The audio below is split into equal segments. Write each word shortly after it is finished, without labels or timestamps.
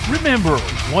Remember,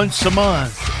 once a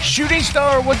month, Shooting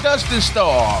Star with Dustin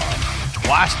Starr.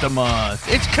 Twice a month,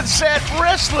 it's Cassette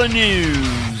Wrestling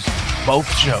News. Both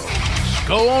shows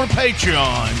go on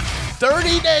Patreon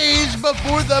 30 days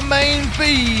before the main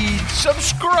feed.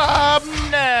 Subscribe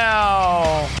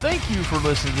now. Thank you for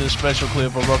listening to this special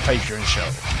clip of our Patreon show.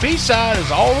 B-Side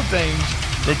is all the things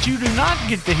that you do not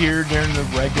get to hear during the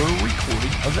regular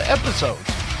recording of the episodes.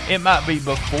 It might be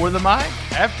before the mic,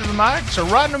 after the mics, or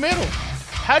right in the middle.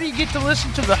 How do you get to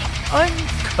listen to the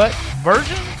uncut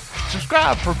version?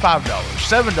 Subscribe for $5,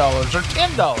 $7, or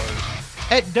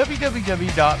 $10 at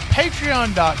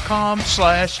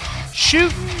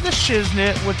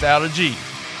www.patreon.com/shootingtheshiznit without a G.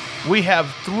 We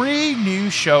have 3 new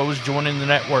shows joining the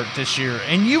network this year,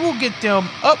 and you will get them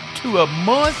up to a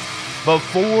month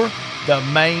before the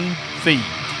main feed.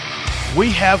 We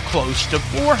have close to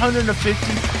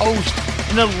 450 posts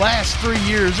in the last 3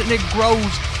 years, and it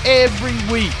grows every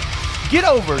week. Get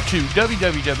over to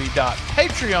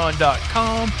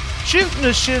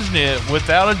www.patreon.com/shootingtheshiznit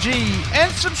without a G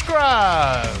and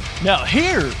subscribe. Now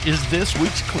here is this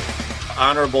week's clip.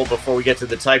 Honorable before we get to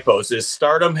the typos is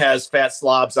Stardom has fat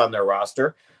slobs on their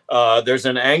roster. There's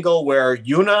an angle where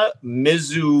Yuna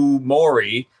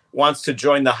Mizumori wants to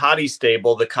join the hottie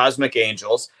stable, the Cosmic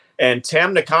Angels, and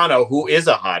Tam Nakano, who is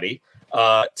a hottie,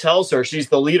 tells her, she's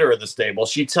the leader of the stable,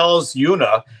 she tells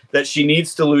Yuna that she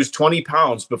needs to lose 20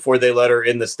 pounds before they let her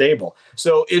in the stable.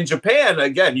 So in Japan,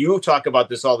 again, you talk about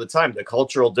this all the time, the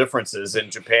cultural differences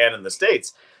in Japan and the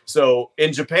States. So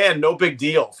in Japan, no big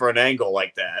deal for an angle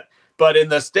like that. But in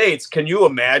the States, can you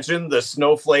imagine the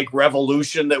snowflake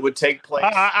revolution that would take place?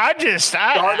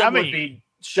 Stardom would be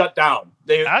shut down.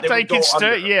 I think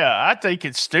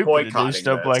it's stupid to do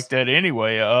stuff like that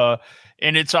anyway.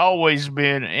 And it's always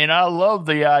been, and I love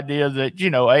the idea that,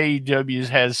 AEW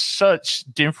has such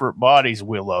different bodies,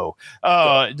 Willow,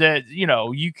 that,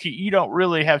 you don't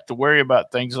really have to worry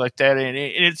about things like that. And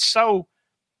it's so,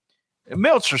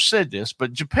 Meltzer said this,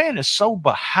 but Japan is so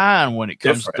behind when it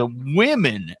comes to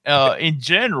women in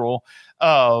general.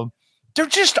 They're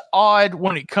just odd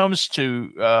when it comes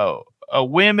to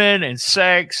women and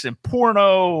sex and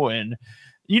porno. And,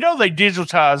 they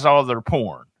digitize all their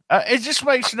porn. It just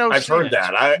makes no sense. I've heard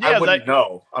that. I wouldn't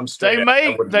know. I'm straight.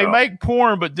 They make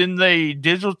porn, but then they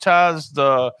digitize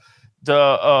the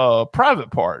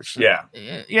private parts. Yeah.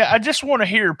 I just want to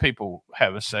hear people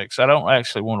having sex. I don't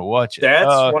actually want to watch it.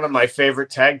 That's one of my favorite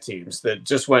tag teams that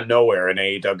just went nowhere in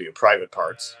AEW. Private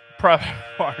parts. Private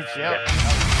parts. Yeah.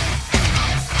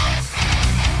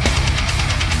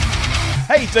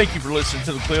 Hey, thank you for listening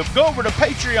to the clip. Go over to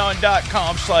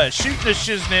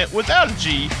patreon.com/shootingtheshiznit without a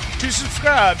G to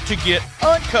subscribe to get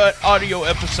uncut audio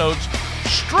episodes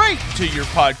straight to your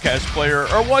podcast player,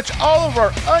 or watch all of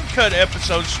our uncut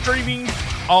episodes streaming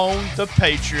on the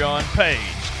Patreon page.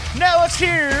 Now let's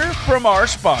hear from our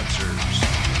sponsors.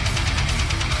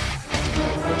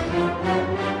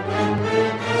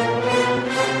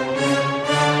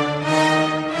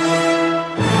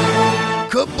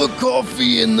 Cup of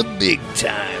coffee in the big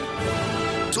time.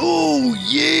 Oh,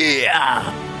 yeah!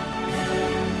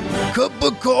 Cup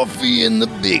of coffee in the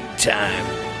big time.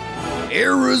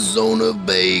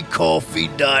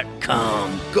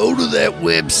 ArizonaBayCoffee.com. Go to that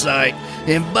website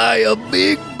and buy a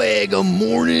big bag of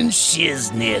morning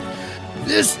shiznit.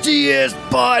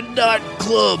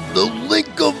 STSpod.club, the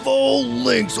link of all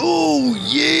links. Oh,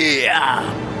 yeah!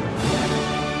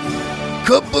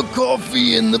 Cup of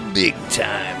coffee in the big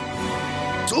time.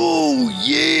 Oh,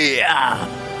 yeah!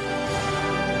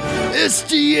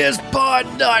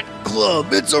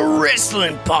 STSpod.club. It's a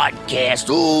wrestling podcast.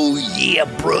 Oh, yeah,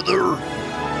 brother.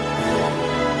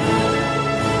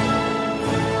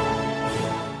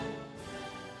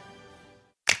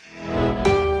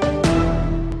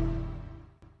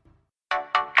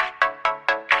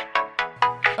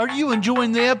 Are you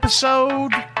enjoying the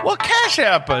episode? Well, Cash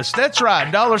App us. That's right,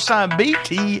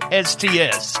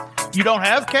 $BTSTS. You don't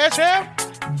have Cash App?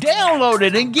 Download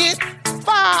it and get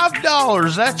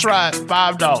 $5. That's right,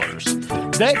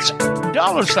 $5. That's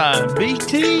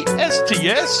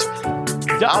 $BTSTS,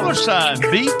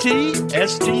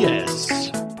 $BTSTS.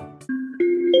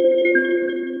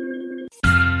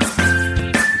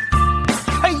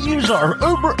 Hey, use our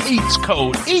Uber Eats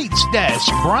code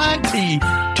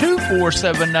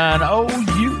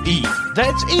EATS-BRIAN-T24790UE.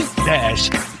 That's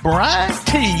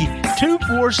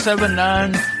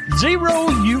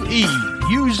EATS-BRIAN-T24790UE.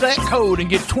 Use that code and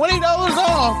get $20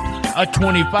 off a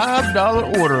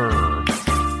 $25 order.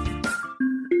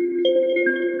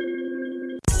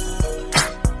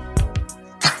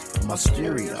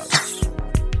 Mysterious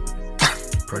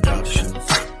Productions.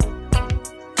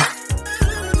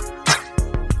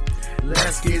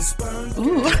 Let's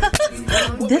Ooh.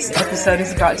 This episode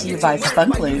is brought to you by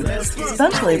Spunk Lube.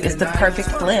 Spunk Lube is the perfect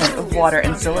blend of water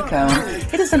and silicone.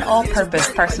 It is an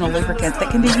all-purpose personal lubricant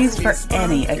that can be used for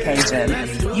any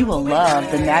occasion. You will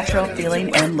love the natural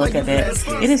feeling and look of it.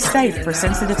 It is safe for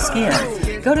sensitive skin.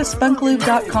 Go to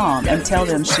spunklube.com and tell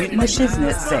them Shooting the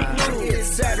Shiznit sent you. It's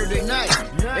Saturday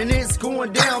night, and it's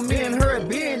going down. Me and her have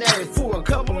been at it for a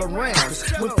couple of rounds.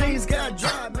 When things got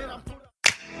dry, man,